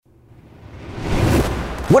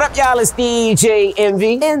What up, y'all? It's DJ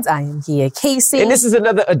Envy. And I am here, Casey. And this is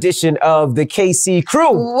another edition of the KC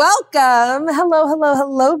Crew. Welcome.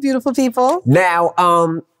 Hello, beautiful people. Now,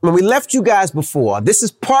 when we left you guys before, this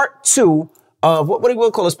is part 2 of, what do we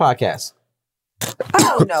want to call this podcast? I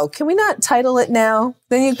don't know. Can we not title it now?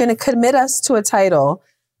 Then you're going to commit us to a title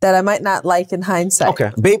that I might not like in hindsight.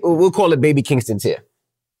 Okay. We'll call it Baby Kingston's here.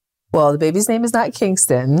 Well, the baby's name is not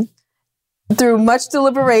Kingston. Through much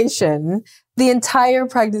deliberation, the entire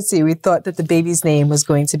pregnancy, we thought that the baby's name was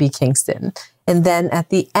going to be Kingston. And then at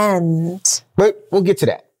the end... But we'll get to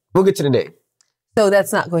that. We'll get to the name. So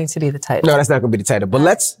that's not going to be the title. No, that's not going to be the title. But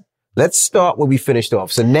let's start where we finished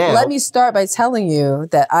off. So now... Let me start by telling you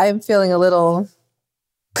that I am feeling a little...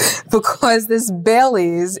 because this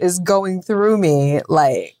Bailey's is going through me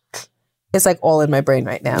like... It's like all in my brain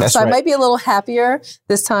right now. That's so right. I might be a little happier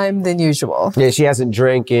this time than usual. Yeah, she hasn't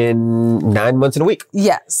drank in 9 months in a week.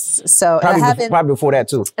 Yes. So Probably before that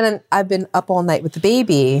too. And then I've been up all night with the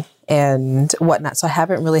baby and whatnot. So I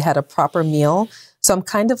haven't really had a proper meal. So I'm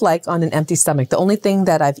kind of like on an empty stomach. The only thing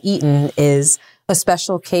that I've eaten is a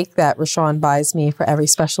special cake that Rashawn buys me for every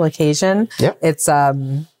special occasion. Yep. It's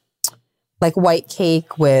like white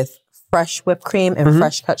cake with fresh whipped cream and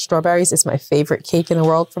fresh cut strawberries. It's my favorite cake in the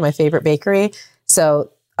world from my favorite bakery.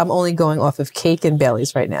 So I'm only going off of cake and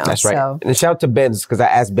Bailey's right now. That's right. So. And shout out to Ben's, because I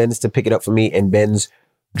asked Ben's to pick it up for me, and Ben's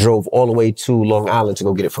drove all the way to Long Island to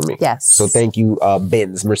go get it for me. Yes. So thank you,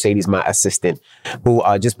 Ben's, Mercedes, my assistant, who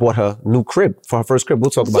just bought her new crib for her first crib.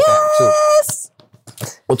 We'll talk about that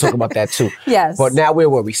too. We'll talk about that too. Yes. But now, where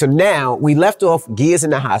were we? So now we left off Gears in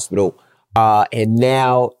the hospital, and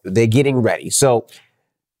now they're getting ready. So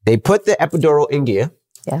they put the epidural in gear.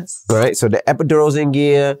 Yes. All right. So the epidural's in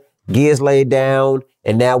gear, gears laid down,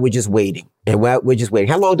 and now we're just waiting. And we're just waiting.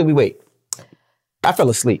 How long did we wait? I fell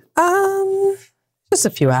asleep. Just a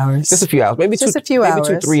few hours. Just a few hours. Maybe just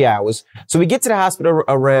 2, 3 hours. So we get to the hospital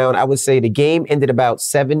around, I would say the game ended about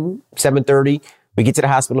 7:30. We get to the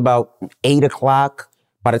hospital about 8 o'clock.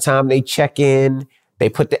 By the time they check in, they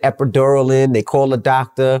put the epidural in, they call the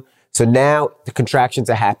doctor. So now the contractions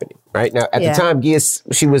are happening, right? Now, at the time, Gears,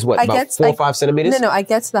 she was what, about 4 or 5 centimeters? No, I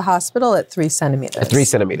get to the hospital at 3 centimeters. At 3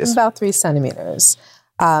 centimeters. About 3 centimeters.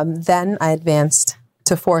 Then I advanced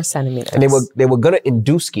to 4 centimeters. And they were going to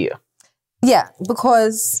induce gear. Yeah,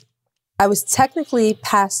 because I was technically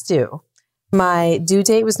past due. My due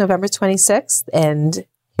date was November 26th, and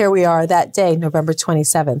here we are that day, November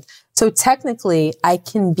 27th. So technically, I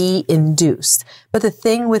can be induced. But the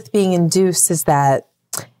thing with being induced is that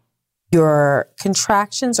your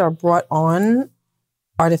contractions are brought on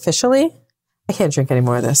artificially. I can't drink any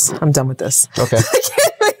more of this. I'm done with this. Okay. I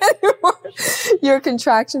can't drink anymore. Your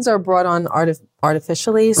contractions are brought on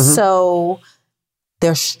artificially, so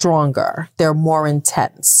they're stronger. They're more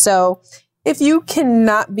intense. So if you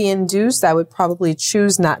cannot be induced, I would probably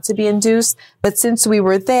choose not to be induced. But since we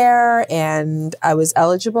were there and I was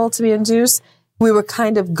eligible to be induced, we were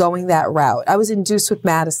kind of going that route. I was induced with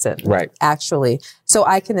Madison, right? Actually. So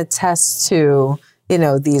I can attest to,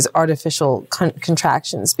 these artificial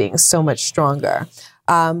contractions being so much stronger.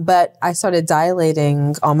 But I started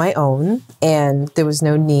dilating on my own and there was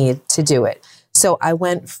no need to do it. So I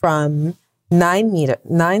went from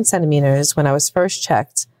 9 centimeters when I was first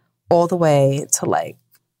checked all the way to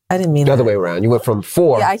I didn't mean the other that. way around. You went from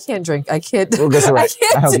 4. Yeah, I can't drink. I can't. Well, that's all right.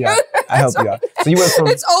 I help you out. I help you out. So you went from.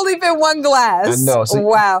 It's only been one glass. No. So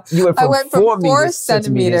wow. I went from 4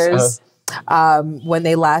 centimeters when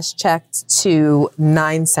they last checked to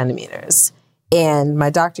 9 centimeters. And my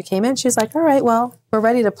doctor came in. She's like, all right, well, we're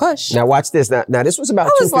ready to push. Now watch this. Now this was about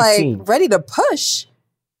 2:15. I was like, ready to push?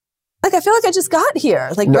 I feel like I just got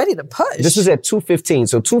here. Ready to push. This was at 2:15.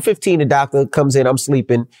 So 2:15, the doctor comes in. I'm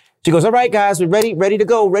sleeping. She goes, all right, guys, we're ready to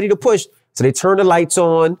go, ready to push. So they turn the lights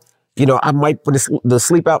on. I might put the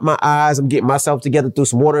sleep out my eyes. I'm getting myself together, threw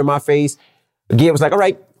some water in my face. Gia was like, all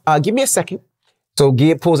right, give me a second. So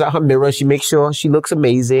Gia pulls out her mirror. She makes sure she looks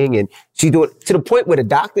amazing. And she do it to the point where the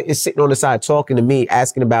doctor is sitting on the side talking to me,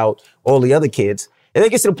 asking about all the other kids. And then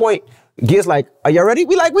it gets to the point, Gia's like, are y'all ready?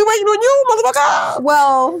 We waiting on you, motherfucker.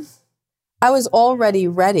 Well, I was already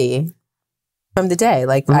ready from the day.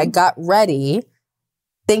 I got ready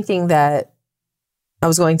thinking that I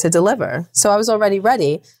was going to deliver. So I was already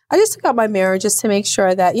ready. I just took out my mirror just to make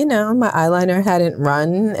sure that, my eyeliner hadn't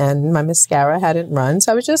run and my mascara hadn't run.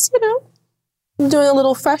 So I was just, doing a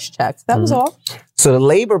little fresh check. That was all. So the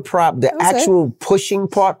labor the actual pushing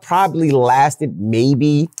part probably lasted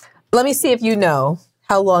maybe. Let me see if you know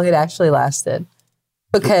how long it actually lasted.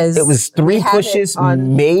 Because it was 3 pushes,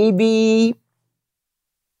 maybe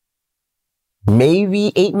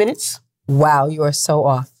 8 minutes. Wow, you are so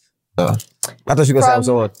off. I thought you were going to say I was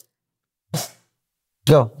on.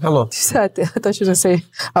 Go. How long? I thought you were going to say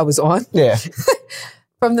I was on. Yeah.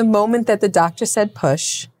 From the moment that the doctor said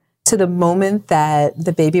push to the moment that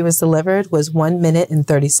the baby was delivered was 1 minute and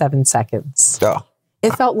 37 seconds. Oh.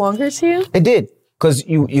 It felt longer to you? It did. Because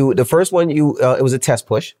the first one, it was a test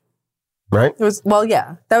push, right? It was, well,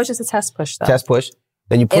 yeah. That was just a test push, though. Test push.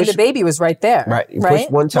 Then you push. And the baby was right there. Right. You push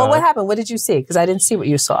one time. Well, what happened? What did you see? Because I didn't see what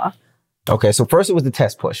you saw. Okay. So first it was the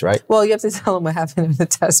test push, right? Well, you have to tell them what happened in the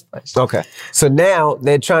test push. Okay. So now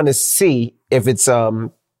they're trying to see if it's,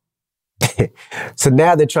 so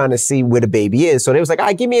now they're trying to see where the baby is. So they was like, all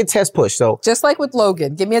right, give me a test push. So just like with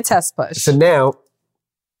Logan, give me a test push. So now,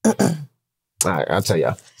 all right, I'll tell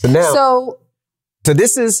you. So now, so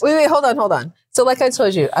this is. Wait, hold on. So like I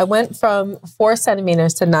told you, I went from 4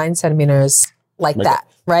 centimeters to 9 centimeters like that,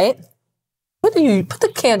 right? What do you, put the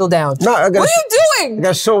candle down. No, what are you doing? I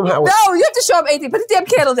gotta show them how. No, you have to show them anything. Put the damn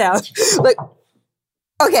candle down. Like,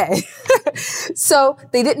 okay. So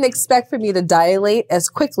they didn't expect for me to dilate as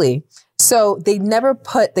quickly. So they never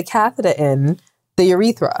put the catheter in the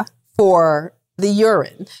urethra for the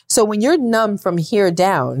urine. So when you're numb from here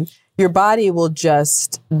down, your body will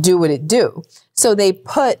just do what it do. So they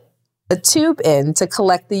put a tube in to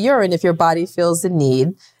collect the urine if your body feels the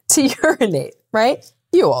need to urinate, right?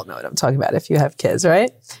 You all know what I'm talking about if you have kids,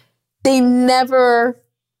 right? They never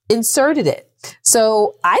inserted it.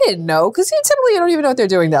 So I didn't know, because typically you don't even know what they're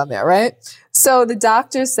doing down there, right? So the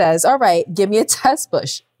doctor says, all right, give me a test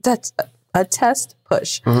push. That's a test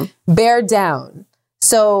push. Mm-hmm. Bear down.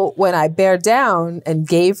 So when I bear down and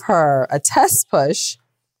gave her a test push.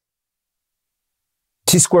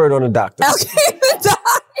 She squirted on the doctor.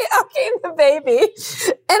 Okay, the baby.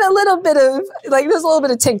 And a little bit of, like, there's a little bit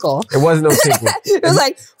of tinkle. It wasn't no tinkle. It was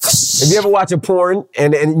like. If you ever watch a porn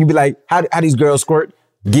and you be like, how these girls squirt?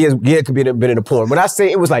 Gia could be been in a porn. When I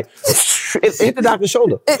say it was like, it hit the doctor's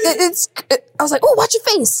shoulder. I was like, oh, watch your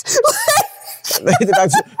face.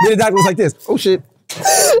 The doctor was like this. Oh, shit.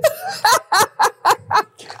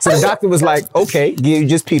 So the doctor was like, okay, Gia, you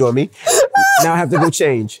just peed on me. Now I have to go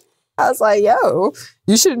change. I was like, yo,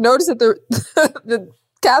 you should have noticed that the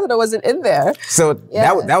catheter wasn't in there. So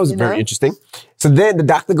that was very interesting. So then the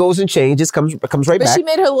doctor goes and changes, comes right back. But she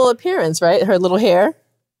made her little appearance, right? Her little hair.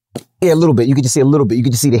 Yeah, a little bit. You could just see a little bit. You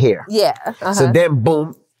could just see the hair. Yeah. Uh-huh. So then,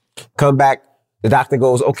 boom, come back. The doctor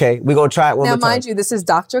goes, okay, we're going to try it one more time. Now, mind you, this is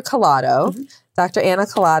Dr. Collado, Dr. Anna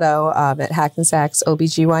Collado at Hackensack's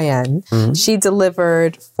OBGYN. Mm-hmm. She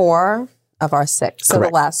delivered 4 of our 6, so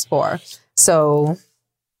Correct. The last 4. So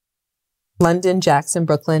London, Jackson,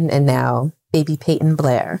 Brooklyn, and now baby Peyton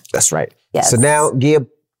Blair. That's right. Yes. So now Gia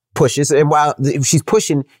pushes, and while she's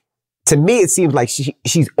pushing, to me it seems like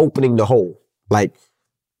she's opening the hole, like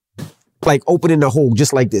opening the hole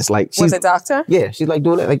just like this. Like was it doctor? Yeah, she's like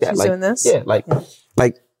doing it like that. She's like doing this. Yeah, like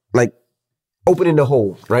opening the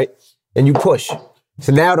hole, right? And you push.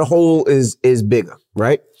 So now the hole is bigger,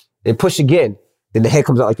 right? And push again, then the head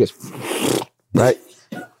comes out like this, right?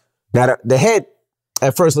 Now the head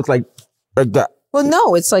at first looks like that. Well,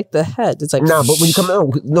 no, it's like the head. It's like but when you come out,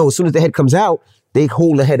 no, as soon as the head comes out, they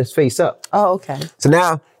hold the head's face up. Oh, okay. So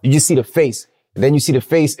now you just see the face. And then you see the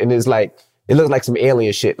face and it's like, it looks like some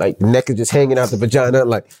alien shit. Like the neck is just hanging out the vagina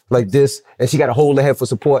like this. And she got to hold the head for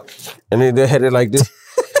support. And then the head is like this.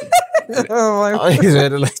 Oh my His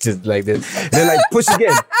head is like just like this. And then like push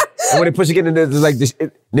again. And when they push again, and it's like this,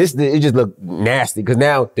 it just look nasty. Because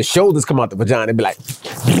now the shoulders come out the vagina and be like,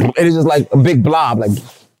 and it's just like a big blob. Like,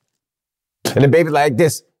 and the baby like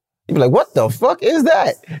this. You be like, what the fuck is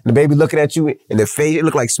that? And the baby looking at you, and the face, it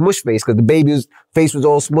looked like smush face, because the baby's face was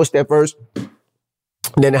all smushed at first. And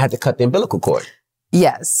then I had to cut the umbilical cord.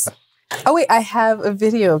 Yes. Oh, wait, I have a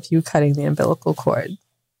video of you cutting the umbilical cord. You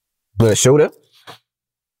want to show them?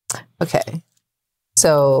 Okay.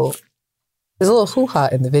 So there's a little hoo-ha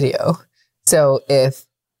in the video. So if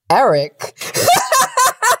Eric...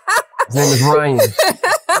 His name is Ryan.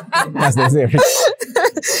 That's not Eric.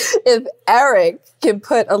 If Eric can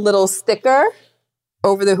put a little sticker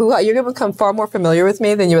over the hoo-ha, you're going to become far more familiar with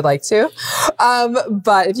me than you would like to.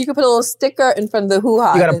 But if you could put a little sticker in front of the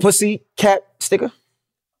hoo-ha. You got a pussy cat sticker?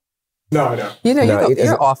 No, no. You know,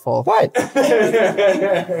 you're awful. What?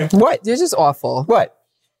 What? You're just awful. What?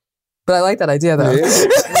 But I like that idea, though. Yeah.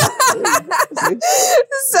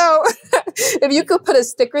 So if you could put a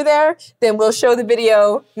sticker there, then we'll show the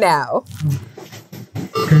video now.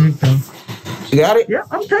 There you go. You got it? Yeah,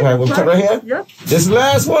 okay. All right, we'll cut right here? Yep. This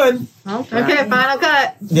last one. Okay. Okay, final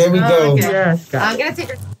cut. There we go. Okay. Yes, got I'm going to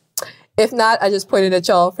take her. If not, I just pointed at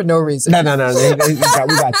y'all for no reason. No. We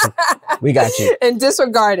got you. We got you. And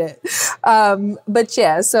disregard it. But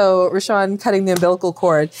yeah, so Rashawn cutting the umbilical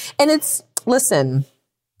cord. And listen,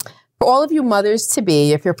 for all of you mothers to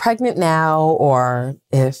be, if you're pregnant now or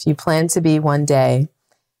if you plan to be one day,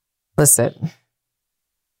 listen,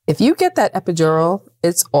 if you get that epidural,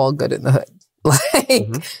 it's all good in the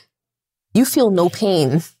hood. You feel no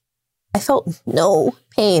pain. I felt no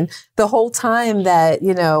pain the whole time that,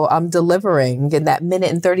 I'm delivering in that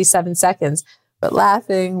minute and 37 seconds. We're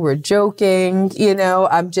laughing, we're joking,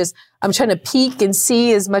 I'm trying to peek and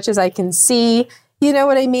see as much as I can see. You know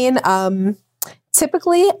what I mean?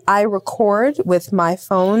 Typically, I record with my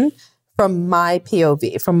phone from my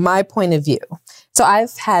POV, from my point of view. So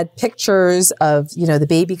I've had pictures of, the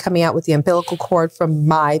baby coming out with the umbilical cord from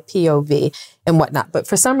my POV and whatnot. But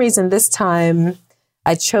for some reason, this time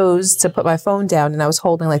I chose to put my phone down and I was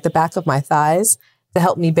holding like the back of my thighs to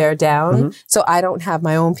help me bear down. So I don't have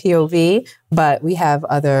my own POV, but we have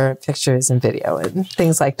other pictures and video and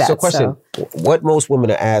things like that. So question, what most women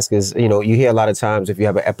ask is, you hear a lot of times if you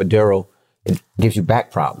have an epidural, it gives you back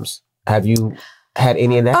problems. Have you had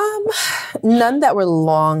any of that? None that were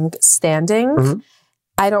long standing.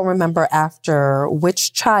 I don't remember after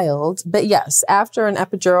which child, but yes, after an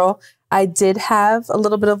epidural, I did have a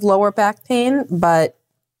little bit of lower back pain, but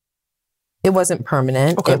it wasn't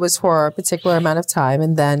permanent. Okay. It was for a particular amount of time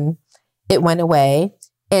and then it went away.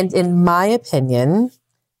 And in my opinion,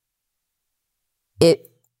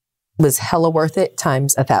 it was hella worth it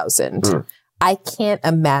times 1,000. I can't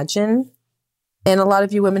imagine. And a lot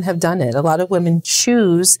of you women have done it. A lot of women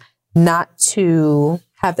choose not to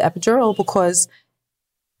have the epidural because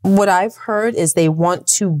what I've heard is they want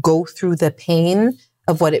to go through the pain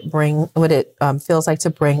of what it feels like to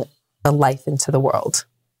bring a life into the world.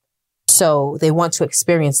 So they want to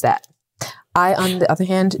experience that. I, on the other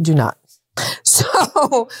hand, do not.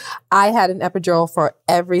 So I had an epidural for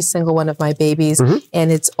every single one of my babies,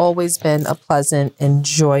 and it's always been a pleasant and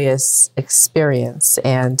joyous experience.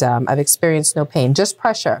 And I've experienced no pain, just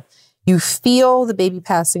pressure. You feel the baby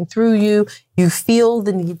passing through you. You feel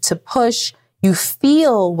the need to push. You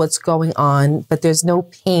feel what's going on, but there's no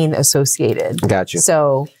pain associated. Gotcha.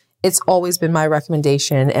 So it's always been my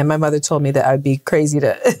recommendation. And my mother told me that I'd be crazy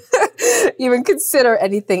to even consider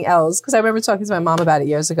anything else. Because I remember talking to my mom about it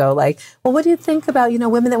years ago. Like, well, what do you think about,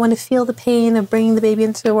 women that want to feel the pain of bringing the baby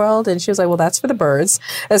into the world? And she was like, well, that's for the birds.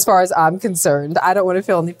 As far as I'm concerned, I don't want to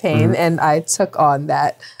feel any pain. And I took on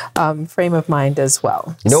that frame of mind as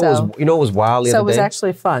well. It was wild the other day? So it was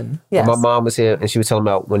actually fun. Yes. My mom was here and she was telling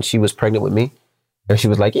me about when she was pregnant with me. And she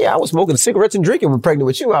was like, yeah, I was smoking cigarettes and drinking when pregnant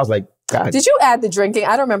with you. I was like, God. Did you add the drinking?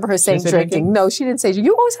 I don't remember her saying drinking. No, she didn't say drinking.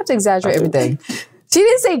 You always have to exaggerate everything. She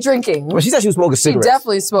didn't say drinking. Well, she said she was smoking cigarettes. She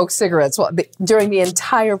definitely smoked cigarettes during the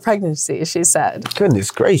entire pregnancy, she said.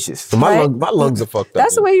 Goodness gracious. So my lungs are fucked up.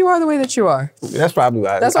 That's the way you are, the way that you are. That's probably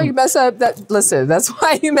why. That's why you mess up. That's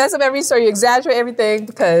why you mess up every story. You exaggerate everything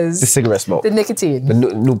because... The cigarette smoke. The nicotine. The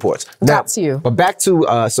Newports. That's you. But back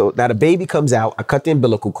to, so now the baby comes out. I cut the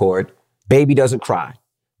umbilical cord. Baby doesn't cry.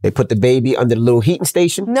 They put the baby under the little heating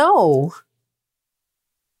station. No.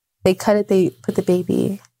 They cut it. They put the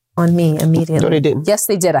baby on me immediately. No, they didn't. Yes,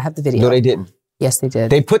 they did. I have the video. No, they didn't. Yes, they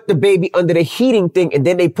did. They put the baby under the heating thing and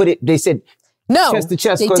then they said, no, chest to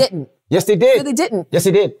chest. They didn't. Yes, they did. No, they didn't. Yes,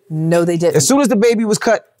 they did. No, they didn't. As soon as the baby was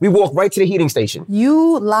cut, we walked right to the heating station.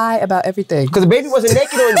 You lie about everything. Because the baby wasn't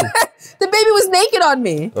naked on you. The baby was naked on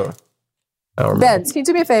me. I don't remember. Ben, can you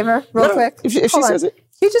do me a favor real quick? If she says it.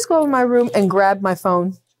 Can you just go in my room and grab my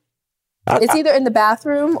phone? It's either in the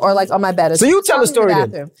bathroom or like on my bed. So you tell the story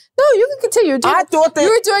then. No, you can continue. I thought that you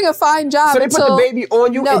were doing a fine job. So they put the baby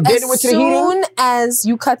on you and then it went to the heating? As soon as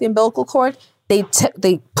you cut the umbilical cord, they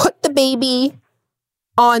put the baby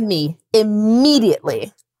on me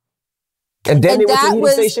immediately. And then they went to the heating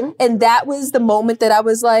station? And that was the moment that I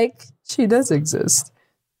was like, she does exist.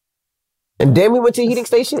 And then we went to the heating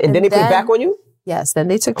station and then they put it back on you? Yes. Then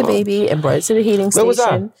they took the baby and brought it to the heating station. Where was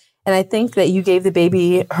I? And I think that you gave the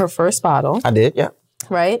baby her first bottle. I did, yeah.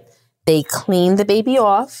 Right? They cleaned the baby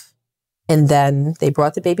off and then they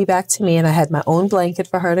brought the baby back to me and I had my own blanket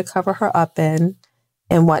for her to cover her up in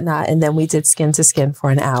and whatnot. And then we did skin to skin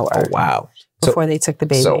for an hour. Oh, wow. Before they took the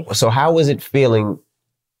baby. So how was it feeling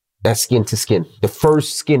that skin to skin? The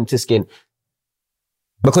first skin to skin?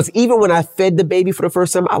 Because even when I fed the baby for the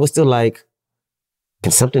first time, I was still like,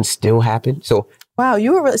 can something still happen? So wow,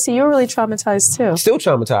 you were really traumatized too. Still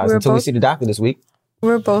traumatized until we see the doctor this week.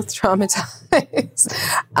 We're both traumatized.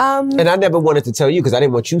 And I never wanted to tell you because I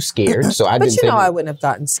didn't want you scared. So I didn't. But I wouldn't have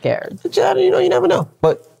gotten scared. But you never know.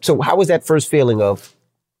 But so how was that first feeling of?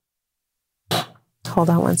 Hold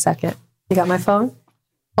on one second. You got my phone?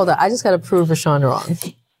 Hold on. I just got to prove Rashawn wrong.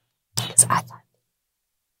 Because I got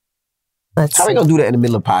Let's How are we going to do that in the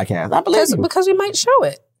middle of the podcast? I believe you. Because we might show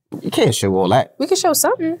it. You can't show all that. We can show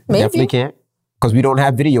something. Maybe. Definitely can't. Because we don't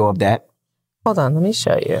have video of that. Hold on. Let me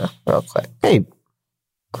show you real quick. Hey.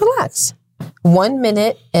 Relax. 1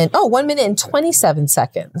 minute and 1 minute and 27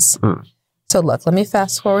 seconds. So look, let me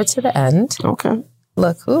fast forward to the end. Okay.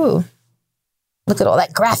 Look, ooh. Look at all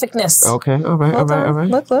that graphicness. Okay. All right. All right.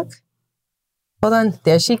 Look. Hold on.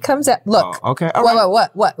 There she comes at. Look. Oh, okay. All right.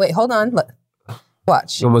 What? Wait, hold on. Look.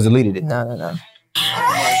 Watch. You almost deleted it. No. Okay.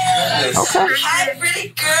 Hi, pretty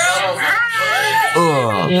girl.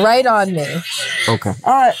 Right on me. Okay.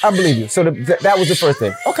 All right. I believe you. So that was the first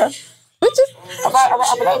thing. Okay.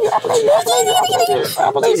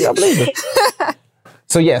 I believe you.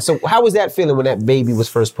 So yeah. So how was that feeling when that baby was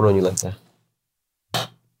first put on you like that?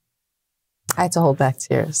 I had to hold back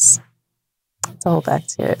tears.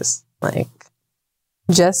 Like,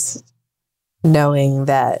 just knowing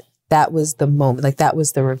that was the moment, like that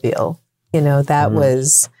was the reveal. You know, that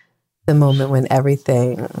was the moment when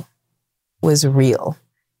everything was real.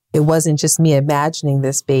 It wasn't just me imagining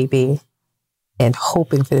this baby and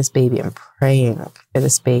hoping for this baby and praying for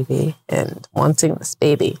this baby and wanting this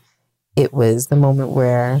baby. It was the moment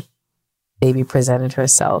where baby presented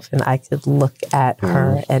herself and I could look at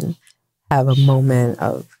her and have a moment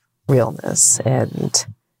of realness, and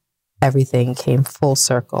everything came full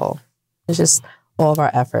circle. It's just all of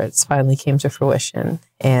our efforts finally came to fruition,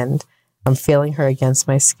 and I'm feeling her against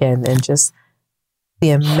my skin, and just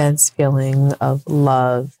the immense feeling of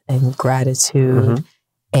love and gratitude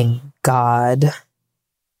and God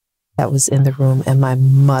that was in the room, and my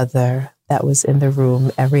mother that was in the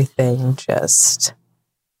room. Everything just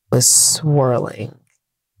was swirling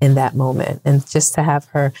in that moment. And just to have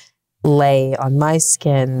her lay on my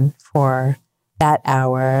skin for that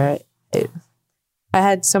hour, I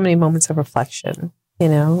had so many moments of reflection, you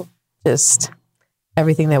know, just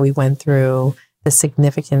everything that we went through, the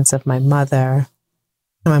significance of my mother,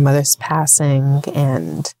 and my mother's passing,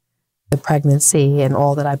 and the pregnancy, and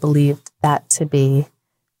all that I believed that to be,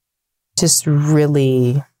 just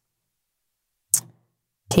really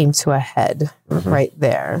came to a head right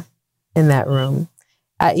there in that room.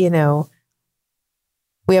 You know,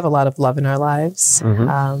 we have a lot of love in our lives.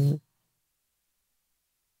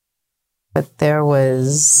 But there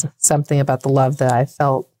was something about the love that I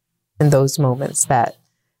felt in those moments that,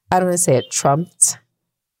 I don't want to say it trumped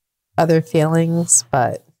other feelings,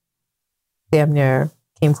 but damn near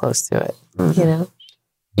came close to it, you know?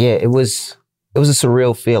 Yeah, it was a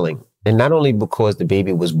surreal feeling. And not only because the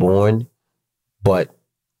baby was born, but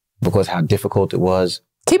because how difficult it was.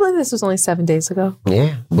 Can you believe this was only 7 days ago?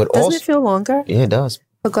 Yeah. But Doesn't it feel longer? Yeah, it does.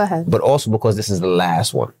 But go ahead. But also because this is the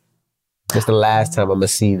last one. It's the last time I'm going to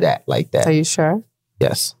see that like that. Are you sure?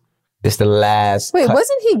 Yes. It's the last. Wait,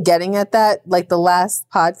 wasn't he getting at that, like the last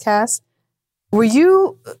podcast? Were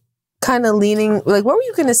you kind of leaning, like, what were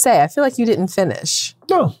you going to say? I feel like you didn't finish.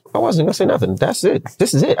 No, I wasn't going to say nothing. That's it.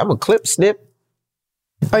 This is it. I'm going to clip, snip.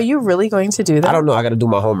 Are you really going to do that? I don't know. I got to do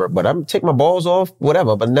my homework, but I'm going to take my balls off,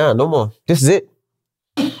 whatever. But nah, no more. This is it.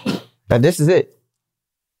 Now, this is it.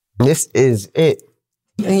 This is it.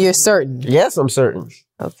 And you're certain? Yes, I'm certain.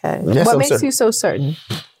 Okay. Yes, what I'm makes certain. you so certain?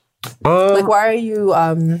 Like, why do you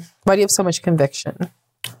have so much conviction?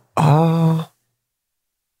 Honestly.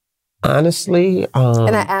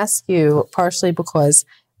 And I ask you partially because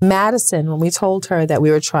Madison, when we told her that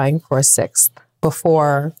we were trying for a sixth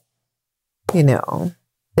before, you know,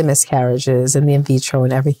 the miscarriages and the in vitro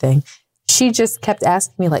and everything, she just kept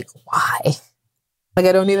asking me, like, why? Like,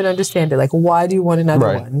 I don't even understand it. Like, why do you want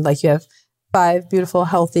another one? Like, you have 5 beautiful,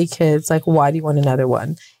 healthy kids. Like, why do you want another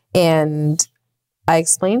one? And I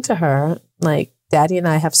explained to her, like, Daddy and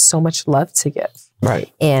I have so much love to give.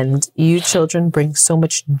 Right. And you children bring so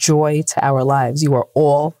much joy to our lives. You are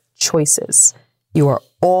all choices. You are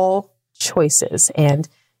all choices. And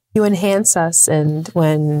you enhance us. And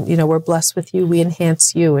when, you know, we're blessed with you, we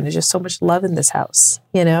enhance you. And there's just so much love in this house,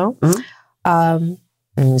 you know? And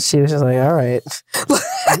she was just like, all right.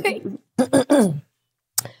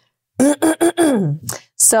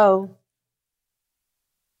 So,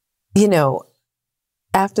 you know,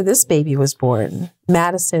 after this baby was born,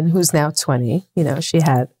 Madison, who's now 20, you know, she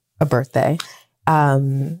had a birthday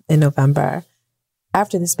in November.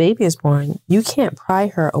 After this baby is born, you can't pry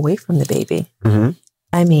her away from the baby.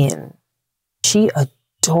 I mean, she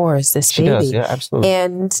adores this baby. She does, yeah, absolutely.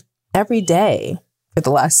 And every day for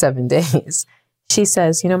the last 7 days, she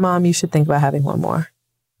says, you know, Mom, you should think about having one more.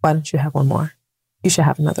 Why don't you have one more? You should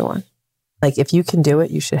have another one. Like, if you can do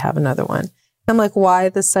it, you should have another one. I'm like, why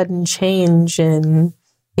the sudden change in,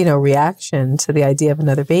 reaction to the idea of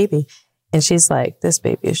another baby. And she's like, this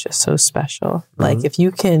baby is just so special. Like, if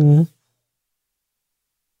you can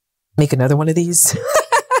make another one of these,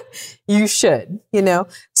 you should,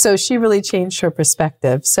 So she really changed her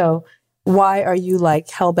perspective. So why are you like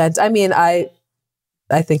hell-bent? I mean, I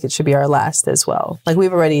think it should be our last as well. Like,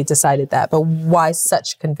 we've already decided that, but why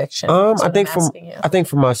such conviction? I think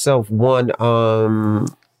for myself, one,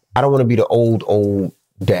 I don't want to be the old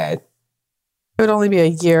dad. It would only be a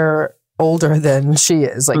year older than she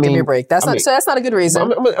is. Like, give me a break. That's not a good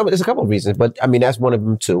reason. There's a couple of reasons, but I mean, that's one of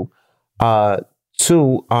them too.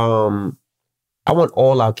 Two, I want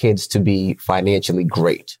all our kids to be financially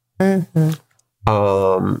great. And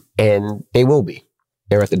they will be.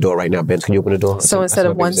 They're at the door right now. Ben, can you open the door? So instead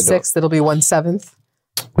of 1/6, it'll be 1/7?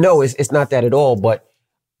 No, it's not that at all. But,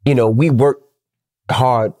 we work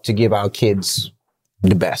hard to give our kids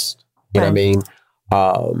the best. You know what I mean?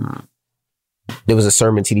 There was a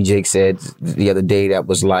sermon T.D. Jakes said the other day that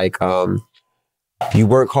was like, you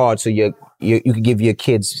work hard so you can give your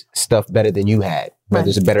kids stuff better than you had. Whether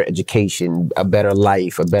it's a better education, a better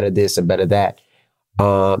life, a better this, a better that.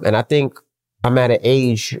 And I think I'm at an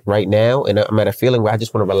age right now, and I'm at a feeling where I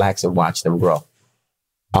just want to relax and watch them grow.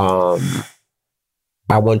 I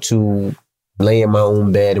want to lay in my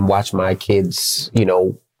own bed and watch my kids,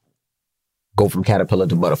 go from caterpillar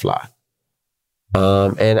to butterfly.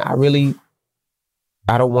 And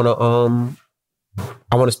I don't want to,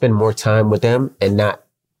 I want to spend more time with them and not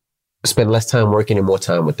spend less time working and more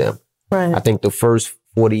time with them. Right. I think the first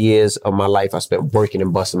 40 years of my life, I spent working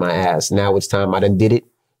and busting my ass. Now it's time. I done did it.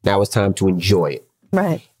 Now it's time to enjoy it.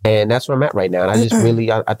 Right. And that's where I'm at right now. And I just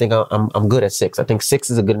really, I think I'm good at 6. I think 6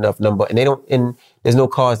 is a good enough number. And there's no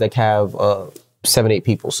cars that have 7, 8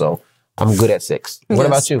 people. So I'm good at 6. What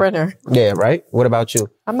about you? Sprinter. Yeah, right? What about you?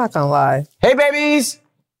 I'm not going to lie. Hey, babies!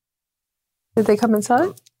 Did they come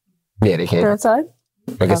inside? Yeah, they can. They're inside?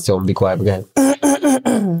 I guess tell them to be quiet again.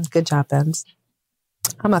 Good job, Benz.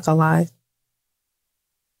 I'm not going to lie.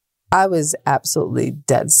 I was absolutely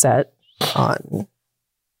dead set on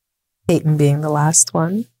Peyton being the last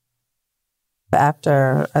one. But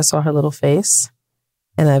after I saw her little face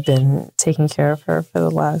and I've been taking care of her for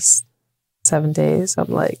the last 7 days,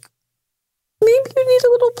 I'm like, maybe you need a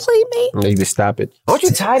little playmate. No, you can stop it. Aren't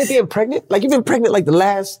you tired of being pregnant? Like, you've been pregnant like the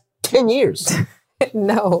last 10 years.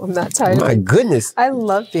 No, I'm not tired. My goodness. I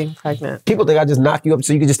love being pregnant. People think I just knock you up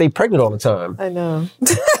so you can just stay pregnant all the time. I know.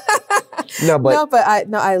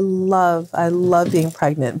 I love being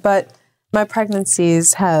pregnant. But my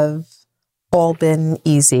pregnancies have all been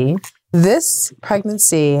easy. This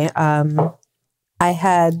pregnancy, I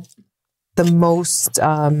had the most,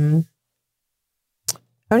 I don't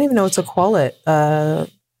even know what to call it.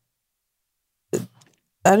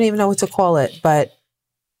 But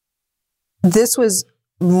this was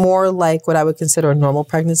more like what I would consider a normal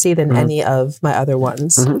pregnancy than any of my other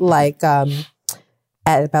ones. Like,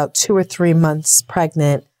 at about 2 or 3 months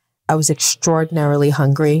pregnant, I was extraordinarily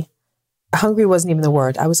hungry. Hungry wasn't even the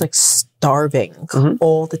word. I was like starving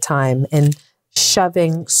all the time and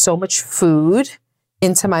shoving so much food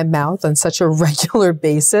into my mouth on such a regular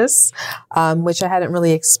basis, which I hadn't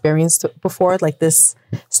really experienced before, like this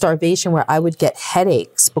starvation where I would get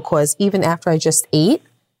headaches because even after I just ate,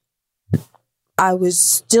 I was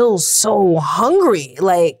still so hungry.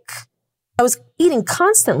 Like, I was eating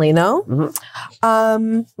constantly, no?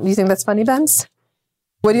 You think that's funny, Benz?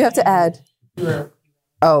 What do you have to add? Yeah.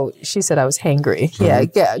 Oh, she said I was hangry.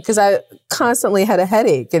 Yeah, because I constantly had a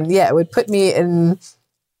headache. And it would put me in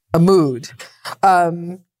a mood.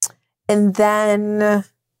 And then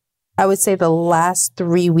I would say the last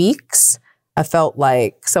 3 weeks, I felt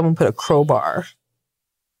like someone put a crowbar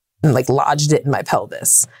and like lodged it in my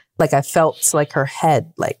pelvis. Like I felt like her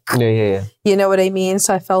head, like, yeah. You know what I mean?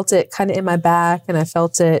 So I felt it kind of in my back and I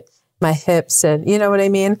felt it my hips and you know what I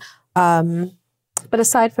mean? But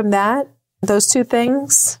aside from that, those 2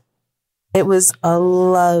 things, it was a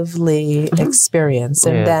lovely experience.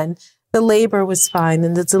 And then the labor was fine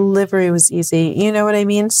and the delivery was easy. You know what I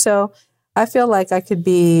mean? So I feel like I could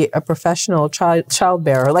be a professional child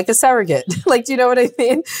bearer, like a surrogate. Like, do you know what I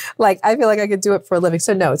mean? Like, I feel like I could do it for a living.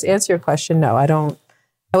 So no, to answer your question, no,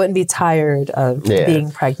 I wouldn't be tired of being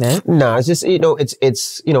pregnant. No, it's just,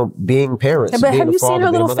 it's being parents. But being have you seen her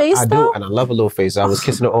little face, I though? do, and I love her little face. I was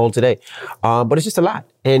kissing her all today. But it's just a lot.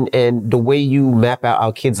 And the way you map out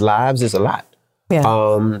our kids' lives is a lot.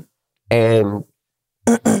 Yeah. And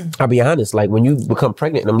I'll be honest, like when you become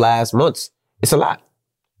pregnant in them last months, it's a lot.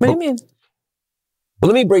 What do you mean? Well,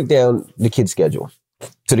 let me break down the kids' schedule.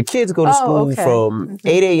 So the kids go to school from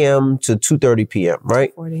 8 a.m. to 2:30 p.m.,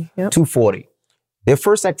 right? 2:40, yep. 2:40. Their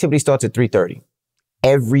first activity starts at 3:30.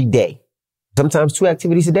 every day, sometimes 2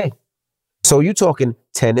 activities a day. So you're talking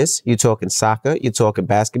tennis, you're talking soccer, you're talking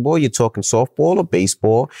basketball, you're talking softball or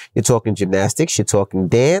baseball, you're talking gymnastics, you're talking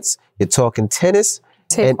dance, you're talking tennis,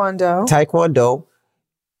 taekwondo,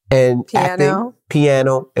 and acting,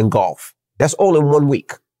 piano, and golf. That's all in 1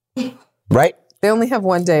 week, right? They only have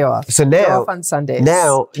 1 day off. So now, they're off on Sundays.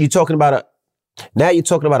 Now you're talking about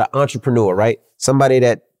an entrepreneur, right? Somebody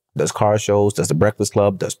that does car shows, does the Breakfast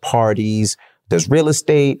Club, does parties, does real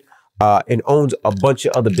estate, and owns a bunch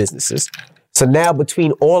of other businesses. So now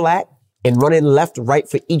between all that and running left, right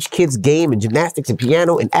for each kid's game and gymnastics and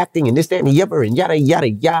piano and acting and this, that, and the other and yada, yada,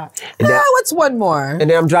 yada. And now, what's one more? And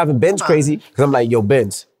then I'm driving Benz crazy because I'm like, yo,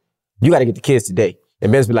 Benz, you got to get the kids today.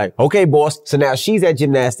 And Ben's be like, okay, boss. So now she's at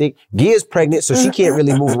gymnastic. Gia's pregnant, so she can't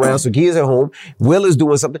really move around. So Gia's at home. Will is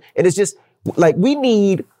doing something. And it's just like, we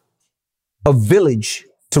need a village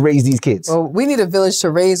to raise these kids. Well, we need a village to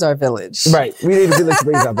raise our village. Right. We need a village to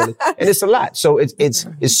raise our village. And it's a lot. So it's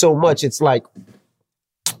so much. It's like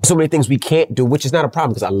so many things we can't do, which is not a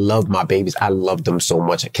problem because I love my babies. I love them so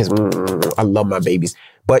much. Because I love my babies.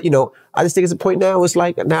 But, I just think it's a point now. It's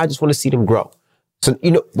like, now I just want to see them grow. So,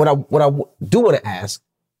 what I do want to ask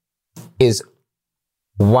is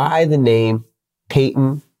why the name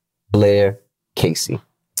Peyton Blair Casey?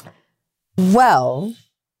 Well,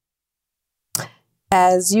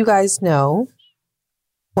 as you guys know,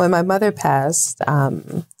 when my mother passed,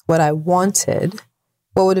 what I wanted,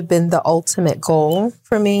 what would have been the ultimate goal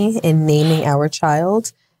for me in naming our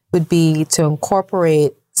child would be to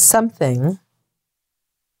incorporate something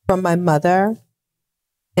from my mother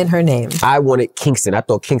in her name. I wanted Kingston. I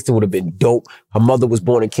thought Kingston would have been dope. Her mother was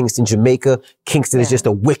born in Kingston, Jamaica. Kingston is just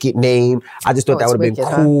a wicked name. I just thought that would have been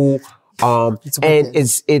cool. Huh?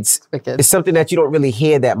 It's something that you don't really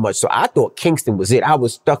hear that much. So I thought Kingston was it. I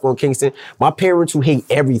was stuck on Kingston. My parents, who hate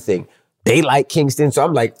everything, they like Kingston. So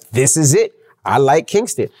I'm like, this is it. I like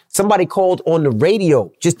Kingston. Somebody called on the radio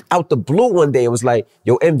just out the blue one day and was like,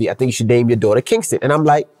 yo, Envy, I think you should name your daughter Kingston. And I'm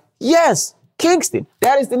like, yes, Kingston.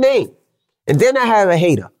 That is the name. And then I have a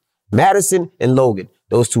hater, Madison and Logan.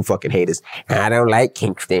 Those 2 fucking haters. I don't like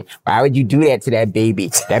Kingston. Why would you do that to that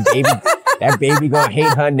baby? That baby gonna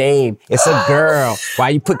hate her name. It's a girl. Why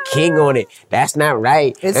you put King on it? That's not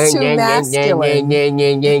right. It's too masculine.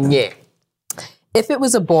 If it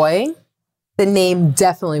was a boy, the name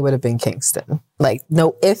definitely would have been Kingston. Like,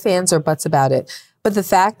 no ifs, ands, or buts about it. But the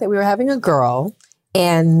fact that we were having a girl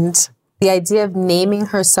and the idea of naming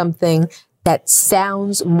her something that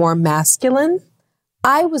sounds more masculine,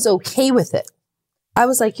 I was okay with it. I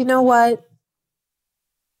was like, you know what?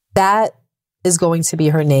 That is going to be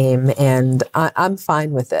her name, and I'm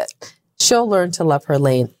fine with it. She'll learn to love her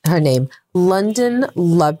name. London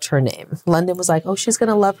loved her name. London was like, oh, she's going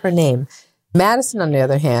to love her name. Madison, on the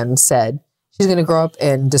other hand, said she's going to grow up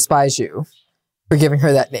and despise you for giving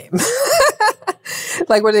her that name.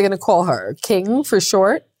 Like, what are they going to call her? King for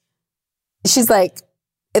short? She's like,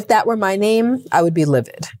 if that were my name, I would be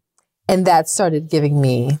livid. And that started giving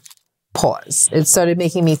me pause. It started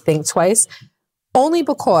making me think twice, only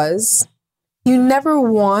because you never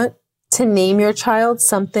want to name your child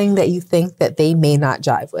something that you think that they may not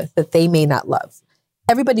jive with, that they may not love.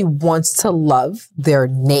 Everybody wants to love their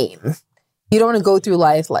name. You don't want to go through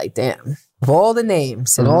life like, damn, of all the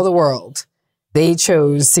names in all the world, they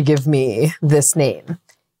chose to give me this name.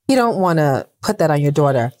 You don't want to put that on your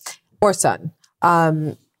daughter or son.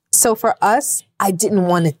 So for us, I didn't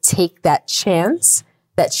want to take that chance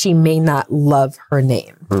that she may not love her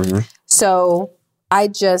name. Mm-hmm. So I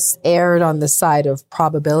just erred on the side of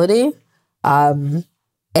probability. And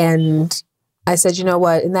I said, you know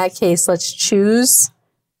what? In that case, let's choose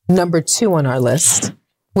number 2 on our list,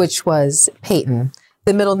 which was Peyton.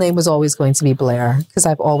 The middle name was always going to be Blair because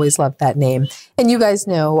I've always loved that name. And you guys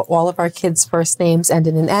know all of our kids' first names end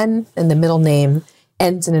in an N and the middle name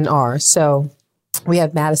ends in an R. So we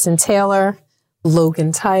have Madison Taylor,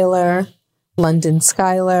 Logan Tyler, London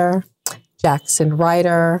Skylar, Jackson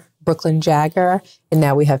Ryder, Brooklyn Jagger, and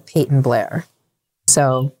now we have Peyton Blair.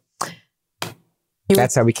 So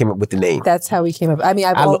that's how we came up with the name. That's how we came up. I mean,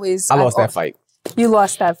 I lost that fight. You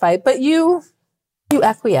lost that fight, but you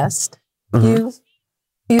acquiesced. Mm-hmm.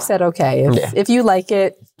 You said, okay, if you like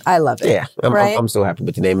it, I love it. Yeah, I'm so happy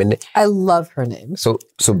with the name. And I love her name. So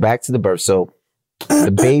back to the birth. So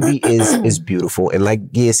the baby is beautiful. And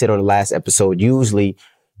like Gia said on the last episode, usually,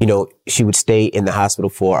 she would stay in the hospital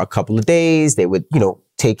for a couple of days. They would,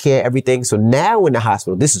 take care of everything. So now in the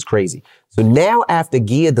hospital, this is crazy. So now after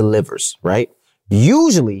Gia delivers, right?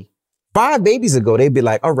 Usually 5 babies ago, they'd be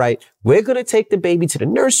like, all right, we're going to take the baby to the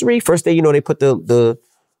nursery. First day, they put the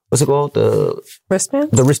what's it called?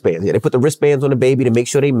 Wristbands? The wristbands. Yeah, they put the wristbands on the baby to make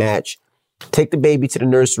sure they match. Take the baby to the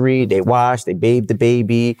nursery. They wash, they bathe the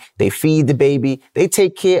baby, they feed the baby. They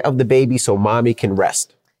take care of the baby so mommy can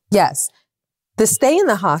rest. Yes. The stay in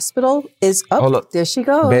the hospital is up. Hold up. There she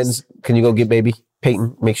goes. Benz, can you go get baby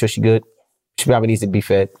Peyton? Make sure she's good. She probably needs to be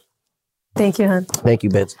fed. Thank you, hon. Thank you,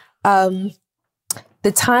 Benz.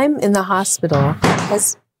 The time in the hospital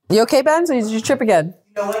has... You okay, Ben? So did you trip again?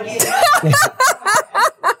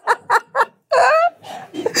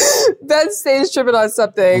 Ben stays tripping on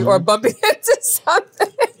something or bumping into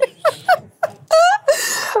something.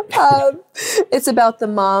 It's about the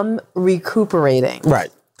mom recuperating. Right.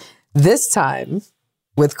 This time,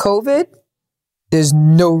 with COVID, there's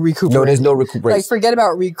no recuperating. No, there's no recuperation. Like, forget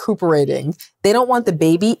about recuperating. They don't want the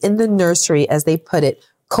baby in the nursery, as they put it,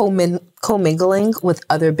 commingling with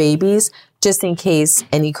other babies, just in case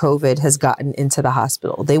any COVID has gotten into the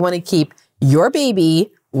hospital. They want to keep your baby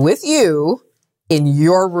with you in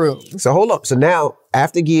your room. So hold up. So now,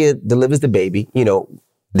 after Gia delivers the baby, you know,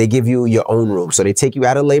 they give you your own room. So they take you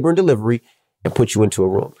out of labor and delivery and put you into a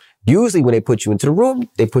room. Usually when they put you into the room,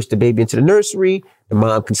 they push the baby into the nursery, the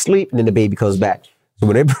mom can sleep, and then the baby comes back. So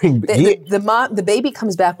when they bring the baby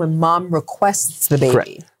comes back when mom requests the baby.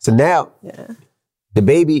 Correct. So now the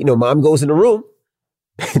baby, you know, mom goes in the room.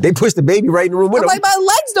 They push the baby right in the room with I'm them. like, my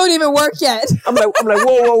legs don't even work yet. I'm like,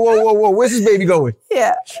 whoa, where's this baby going?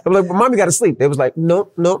 Yeah. I'm like, mommy got to sleep. They was like, no,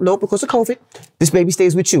 because of COVID. This baby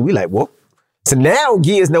stays with you. We like, what? So now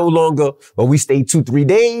Gia is no longer, well, we stay 2-3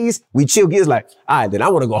 days. We chill. Gia's like, all right, then I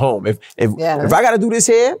want to go home. If I got to do this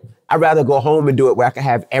here, I'd rather go home and do it where I can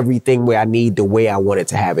have everything where I need the way I want it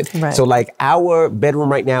to have it. Right. So like our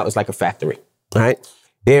bedroom right now is like a factory, right?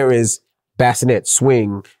 There is bassinet,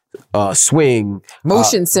 swing, motion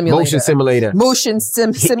simulator,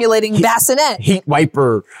 simulating bassinet, heat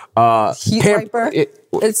wiper, wiper.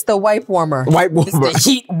 It's the wipe warmer. It's the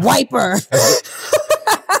heat wiper.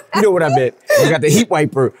 You know what I meant. We got the heat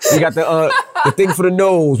wiper. We got the thing for the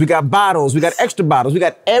nose. We got bottles. We got extra bottles. We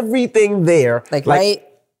got everything there. Like right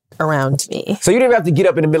around me. So you didn't have to get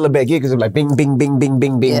up in the middle of bed because it's like bing, bing, bing, bing,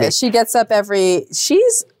 bing, bing. Yeah, she gets up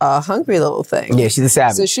she's a hungry little thing. Yeah, she's a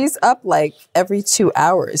savage. So she's up like every 2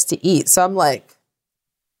 hours to eat. So I'm like,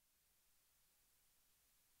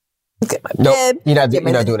 get my bib. You're not doing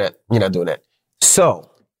that. You're not doing that.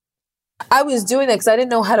 So. I was doing that because I didn't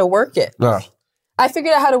know how to work it. I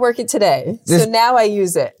figured out how to work it today. So now I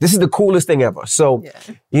use it. This is the coolest thing ever. So,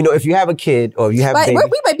 you know, if you have a kid or you have a baby.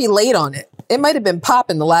 We might be late on it. It might have been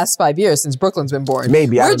popping the last 5 years since Brooklyn's been born.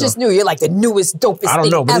 Maybe. We're just new. You're like the newest, dopest I don't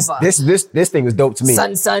know, but ever. This thing is dope to me.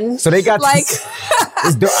 Son. So they got like,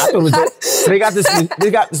 it's dope. I thought it was dope. So they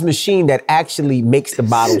got this machine that actually makes the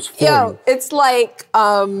bottles for you. It's like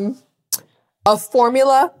a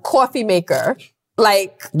formula coffee maker.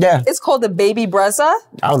 Like, it's called the Baby Brezza.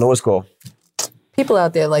 I don't know what it's called. People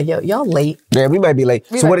out there like, y'all late. Yeah, we might be late.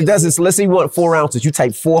 So what it does is, let's say you want 4 ounces. You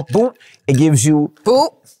type 4, boom. It gives you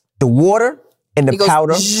the water and the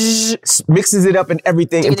powder, mixes it up and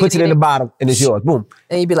everything, and puts it in the bottle, and it's yours. Boom.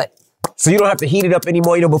 And you'd be like, so you don't have to heat it up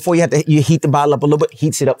anymore. You know, before you heat the bottle up a little bit,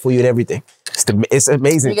 heats it up for you and everything. It's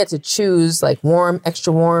amazing. You get to choose like warm,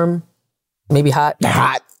 extra warm, maybe hot.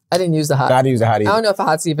 Hot. I didn't use the hot. I didn't use the hot either. I don't know if a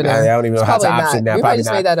hot's even I don't even know if hot's an option now. We might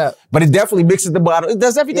just made that up. But it definitely mixes the bottle. It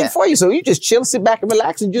does everything for you. So you just chill, sit back and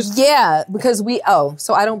relax and just. Yeah, because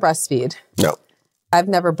so I don't breastfeed. No. I've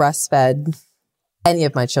never breastfed any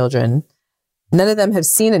of my children. None of them have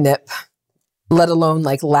seen a nip, let alone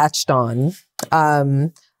like latched on.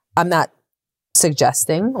 I'm not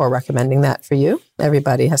suggesting or recommending that for you.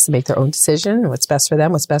 Everybody has to make their own decision. What's best for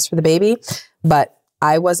them, what's best for the baby. But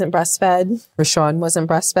I wasn't breastfed. Rashawn wasn't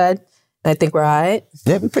breastfed. And I think we're all right.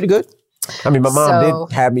 Yeah, we're pretty good. I mean, my mom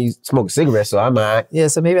did have me smoke cigarettes, so I'm all right. Yeah,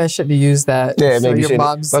 so maybe I shouldn't have used that. Yeah, maybe your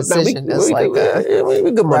mom's decision is like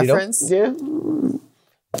we good money, reference. Though.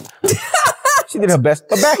 Yeah. She did her best.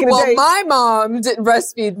 But back in the day. Well, my mom didn't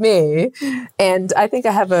breastfeed me. And I think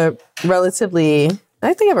I have a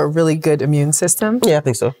really good immune system. Yeah, I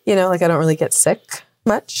think so. You know, like I don't really get sick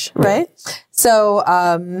much, right? So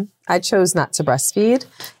I chose not to breastfeed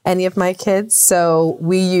any of my kids. So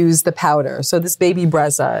we use the powder. So this Baby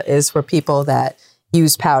Brezza is for people that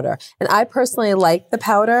use powder. And I personally like the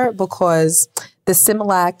powder because the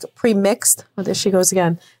Similac pre-mixed, there she goes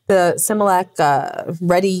again, the Similac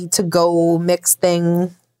ready-to-go mix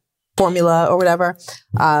thing, formula or whatever.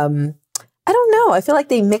 I don't know. I feel like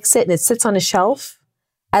they mix it and it sits on a shelf.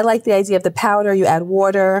 I like the idea of the powder. You add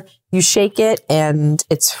water, you shake it, and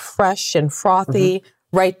it's fresh and frothy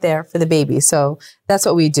right there for the baby. So that's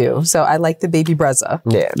what we do. So I like the Baby Brezza.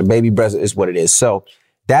 Yeah, the Baby Brezza is what it is. So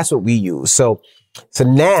That's what we use. So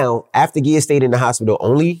now, after Gia stayed in the hospital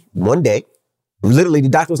only one day, literally the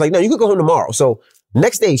doctor was like, no, you could go home tomorrow. So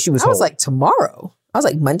next day she was home. I was like, tomorrow? I was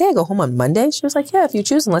like, Monday? I go home on Monday? She was like, yeah, if you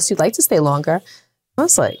choose, unless you'd like to stay longer. I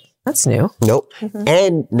was like, that's new. Nope.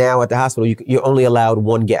 And now at the hospital, you're only allowed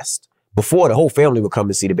one guest. Before, the whole family would come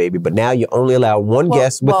to see the baby, but now you're only allowed one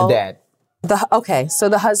guest with the dad. So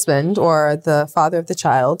the husband or the father of the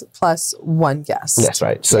child plus one guest. That's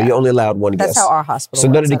right. So you're only allowed one guest. That's how our hospital So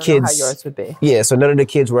works. none of the I don't know kids, how yours would be. Yeah, so none of the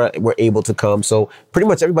kids were able to come. So pretty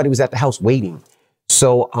much everybody was at the house waiting.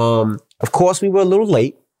 So of course we were a little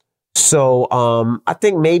late. So I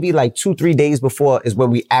think maybe like 2-3 days before is when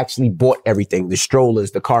we actually bought everything, the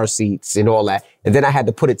strollers, the car seats and all that. And then I had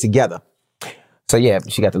to put it together. So yeah,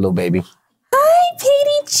 she got the little baby. Hi,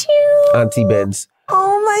 Peyton Chew. Auntie Ben's.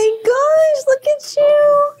 Oh my gosh, look at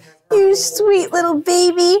you. You sweet little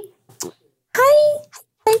baby. Hi.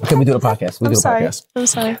 Can we do the podcast? I'm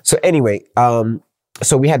sorry. So anyway,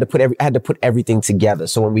 so we had to put everything together.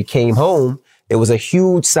 So when we came home, there was a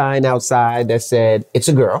huge sign outside that said, it's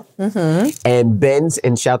a girl. And Ben's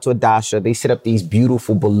and shout to Adasha, they set up these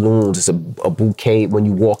beautiful balloons. It's a bouquet when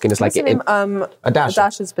you walk in. It's What's like the name?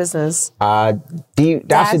 Adasha's business. Dash Diva.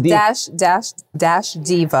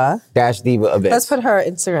 Dash Diva events. Let's put her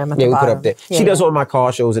Instagram at the bottom. We put up there. Yeah, She does all my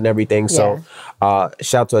car shows and everything. So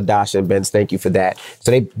shout to Adasha and Ben's. Thank you for that.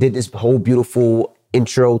 So they did this whole beautiful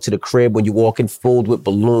intro to the crib when you walk in, filled with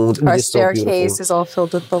balloons. Our staircase is all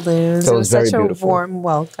filled with balloons. So it was very such beautiful. a warm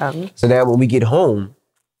welcome. So now when we get home,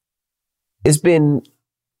 it's been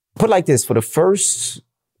put like this. For the first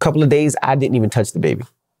couple of days, I didn't even touch the baby.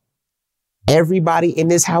 Everybody in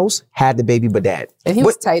this house had the baby but dad. And he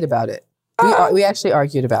was tight about it. We actually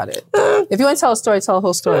argued about it. If you want to tell a story, tell a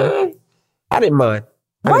whole story. I didn't mind.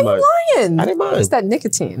 Why are you lying? I didn't mind. It's that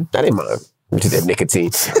nicotine. I didn't mind. Which is that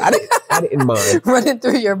nicotine. I didn't mind. Running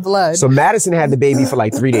through your blood. So Madison had the baby for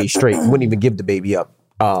like 3 days straight. Wouldn't even give the baby up.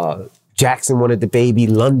 Jackson wanted the baby.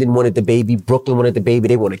 London wanted the baby. Brooklyn wanted the baby.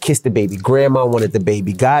 They want to kiss the baby. Grandma wanted the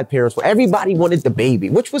baby. Godparents, everybody wanted the baby,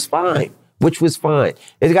 which was fine.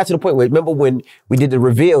 It got to the point where, remember when we did the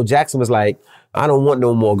reveal, Jackson was like, I don't want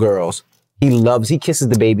no more girls. He kisses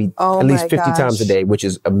the baby at least 50 times a day, which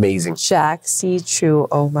is amazing. Jack, see true.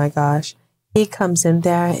 Oh my gosh. He comes in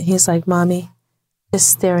there and he's like, Mommy, just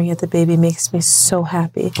staring at the baby makes me so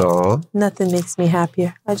happy. Aww. Nothing makes me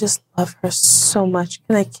happier. I just love her so much.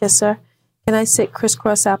 Can I kiss her? Can I sit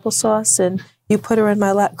crisscross applesauce and you put her in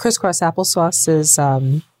my lap? Crisscross applesauce is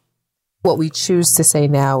what we choose to say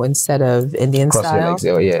now instead of Indian style.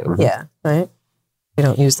 Oh, yeah. Mm-hmm. Yeah, right? We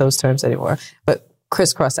don't use those terms anymore. But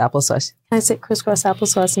crisscross applesauce. Can I sit crisscross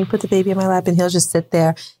applesauce and you put the baby in my lap and he'll just sit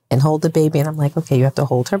there and hold the baby. And I'm like, okay, you have to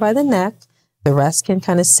hold her by the neck. The rest can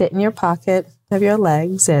kind of sit in your pocket of your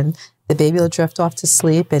legs and the baby will drift off to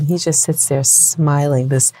sleep. And he just sits there smiling,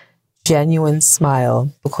 this genuine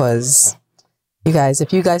smile, because you guys,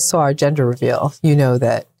 if you guys saw our gender reveal, you know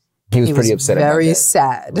that he was pretty upset. Very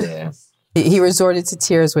sad. Yeah. He resorted to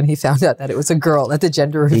tears when he found out that it was a girl at the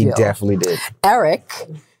gender reveal. He definitely did. Eric,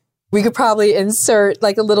 we could probably insert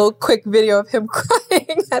like a little quick video of him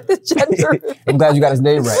crying at the gender reveal. I'm glad you got his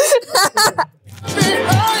name right.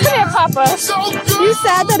 Come here, Papa. You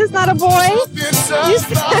sad that it's not a boy? You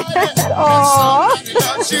sad? Aww.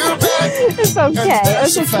 It's okay.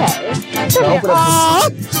 It's okay. Come here.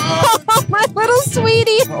 Aww. My little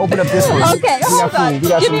sweetie. Open up this one. Okay, hold on.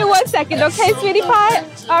 Give me 1 second, okay, sweetie pie?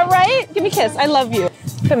 All right? Give me a kiss. I love you.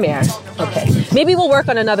 Come here. Okay. Maybe we'll work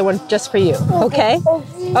on another one just for you. Okay?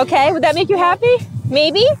 Okay. Would that make you happy?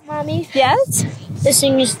 Maybe? Mommy, Yes? the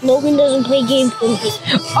thing is, Logan doesn't play games with me.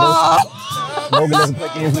 Oh. Logan doesn't play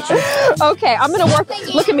games with you. Okay, I'm gonna work.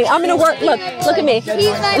 Look at me. I'm gonna work. Look at me.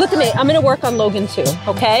 Look at me. I'm gonna work on Logan too.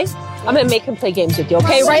 Okay? I'm gonna make him play games with you.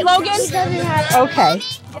 Okay, right, Logan? Okay.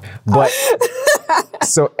 But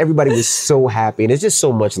so everybody was so happy, and there's just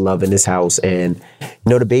so much love in this house. And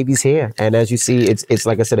the baby's here. And as you see, it's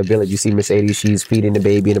like I said, a village. You see Mercedes, she's feeding the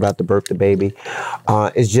baby and about to birth the baby.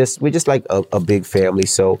 We're just like a big family.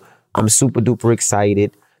 So I'm super duper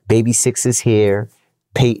excited. Baby 6 is here.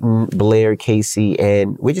 Peyton, Blair, Casey,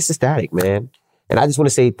 and we're just ecstatic, man. And I just want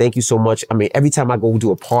to say thank you so much. I mean, every time I go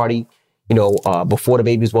do a party, before the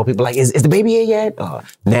baby's born, people are like, is the baby here yet?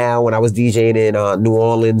 Now, when I was DJing in New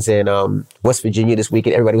Orleans and West Virginia this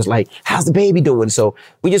weekend, everybody was like, how's the baby doing? So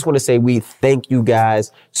we just want to say we thank you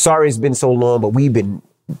guys. Sorry it's been so long, but we've been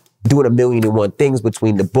doing 1,000,001 things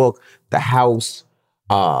between the book, the house,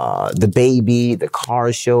 the baby, the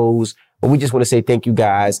car shows. But we just want to say thank you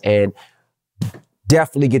guys, and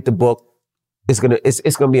definitely get the book. It's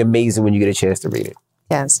gonna be amazing when you get a chance to read it.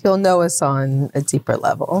 Yes, you'll know us on a deeper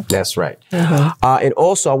level. That's right. And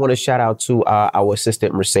also, I want to shout out to our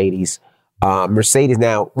assistant, Mercedes. Mercedes,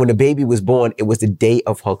 now, when the baby was born, it was the day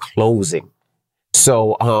of her closing.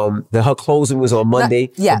 So her closing was on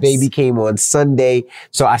Monday. Yes. The baby came on Sunday.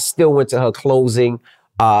 So I still went to her closing.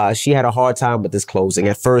 She had a hard time with this closing.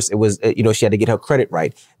 At first, it was, she had to get her credit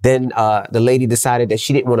right. Then the lady decided that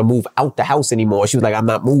she didn't want to move out the house anymore. She was like, I'm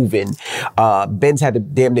not moving. Benz had to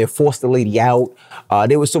damn near force the lady out.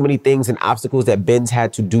 There were so many things and obstacles that Benz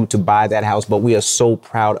had to do to buy that house. But we are so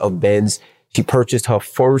proud of Benz. She purchased her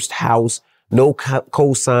first house, no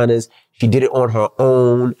co-signers. She did it on her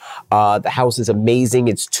own. The house is amazing.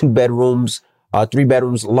 It's 2 bedrooms, 3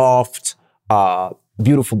 bedrooms, loft.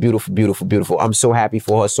 Beautiful, beautiful, beautiful, beautiful. I'm so happy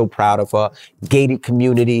for her. So proud of her. Gated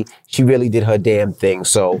community. She really did her damn thing.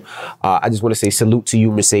 So I just want to say salute to you,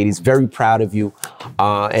 Mercedes. Very proud of you.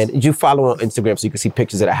 And you follow her on Instagram so you can see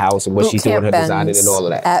pictures of the house and what she's doing, her designing and all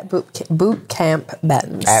of that. At Boot Camp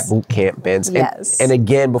Benz. At Boot Camp Benz. Yes. And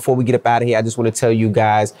again, before we get up out of here, I just want to tell you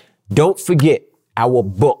guys, don't forget our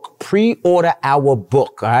book. Pre-order our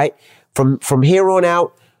book, all right? From here on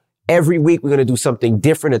out, every week, we're going to do something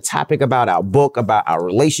different, a topic about our book, about our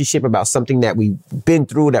relationship, about something that we've been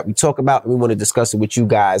through, that we talk about, and we want to discuss it with you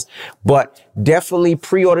guys. But definitely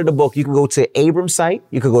pre-order the book. You can go to Abram's site.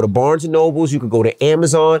 You can go to Barnes & Nobles. You can go to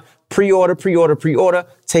Amazon. Pre-order.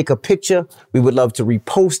 Take a picture. We would love to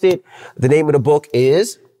repost it. The name of the book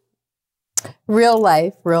is Real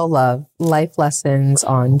Life, Real Love, Life Lessons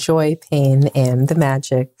on Joy, Pain, and the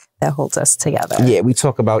Magic that holds us together. Yeah, we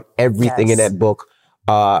talk about everything in that book.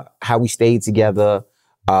 How we stayed together,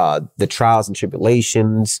 the trials and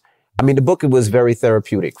tribulations. I mean, the book was very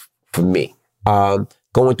therapeutic for me.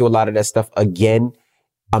 Going through a lot of that stuff again,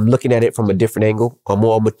 I'm looking at it from a different angle, a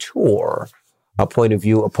more mature point of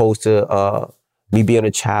view, opposed to me being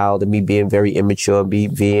a child and me being very immature, me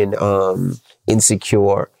being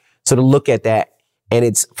insecure. So to look at that, and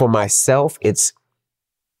it's for myself, it's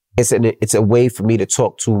a way for me to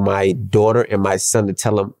talk to my daughter and my son to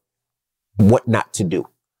tell them what not to do,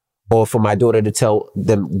 or for my daughter to tell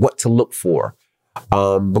them what to look for.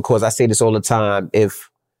 Because I say this all the time, if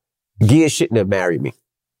Gia shouldn't have married me,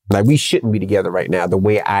 like we shouldn't be together right now, the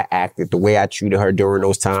way I acted, the way I treated her during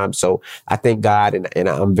those times. So I thank God and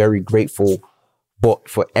I'm very grateful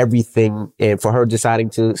for everything, and for her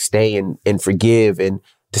deciding to stay and forgive and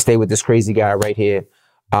to stay with this crazy guy right here.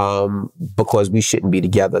 Because we shouldn't be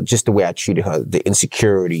together, just the way I treated her, the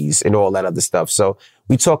insecurities and all that other stuff. So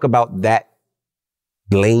we talk about that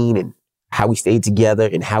lane and how we stayed together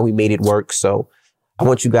and how we made it work. So I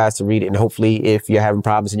want you guys to read it. And hopefully if you're having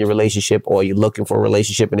problems in your relationship or you're looking for a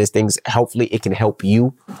relationship and there's things, hopefully it can help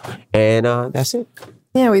you. And that's it.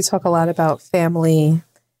 Yeah, we talk a lot about family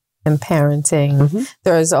and parenting.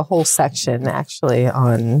 There's a whole section actually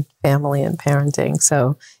on family and parenting.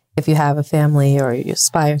 So if you have a family or you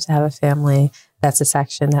aspire to have a family, that's a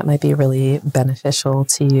section that might be really beneficial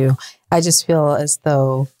to you. I just feel as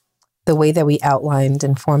though the way that we outlined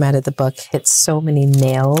and formatted the book hits so many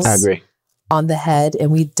nails I agree. on the head,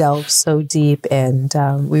 and we delve so deep, and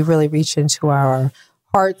we really reach into our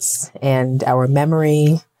hearts and our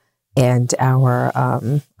memory and our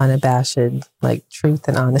unabashed truth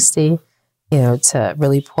and honesty, to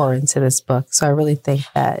really pour into this book. So I really think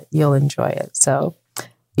that you'll enjoy it. So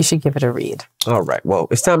you should give it a read. All right. Well,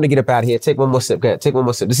 it's time to get up out of here. Take one more sip. Go ahead. Take one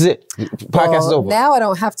more sip. This is it. Podcast is over. Now I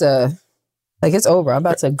don't have to, it's over. I'm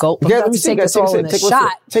about to gulp. I'm about to take this all in a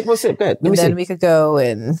shot. Take one sip. Go ahead. And then we could go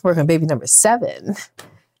and work on baby number 7.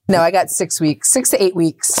 No, I got 6 weeks, 6 to 8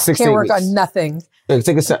 weeks. Can't work on nothing.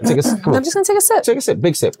 Take a sip. Come on. I'm just going to take a sip. Take a sip.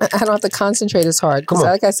 Big sip. I don't have to concentrate as hard. Come on.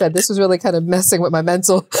 Like I said, this was really kind of messing with my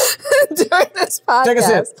mental during this podcast. Take a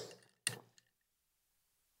sip.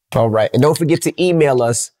 All right. And don't forget to email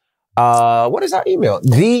us. What is our email?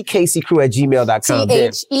 thekcrew@gmail.com.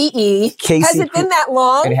 THEE. Has it been that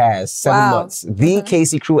long? It has 7 months.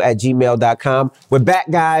 thekcrew@gmail.com. We're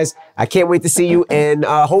back, guys. I can't wait to see you. And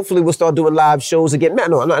hopefully we'll start doing live shows again.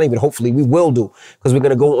 No, not even hopefully. We will do, because we're going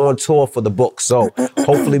to go on tour for the book. So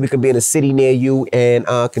hopefully we can be in a city near you and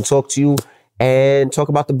can talk to you and talk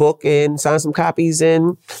about the book and sign some copies,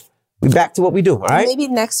 and we're back to what we do. All right. Maybe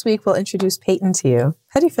next week we'll introduce Peyton to you.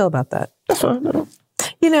 How do you feel about that? That's fine. No.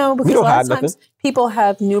 Because a lot of times people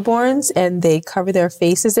have newborns and they cover their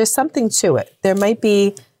faces. There's something to it. There's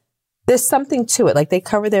something to it. Like they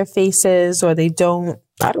cover their faces or they don't.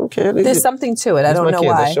 I don't care. There's something to it. I don't know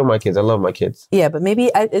why. I show my kids. I love my kids. Yeah, but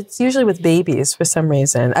maybe it's usually with babies for some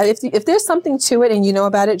reason. If there's something to it and you know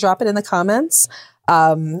about it, drop it in the comments.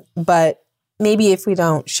 But maybe if we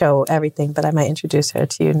don't show everything, but I might introduce her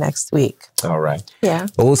to you next week. All right. Yeah.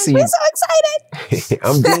 Well, we'll see. We're so excited.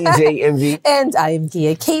 I'm DJ Envy. And I am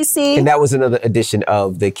Gia Casey. And that was another edition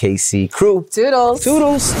of the KC Crew. Toodles.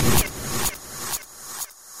 Toodles.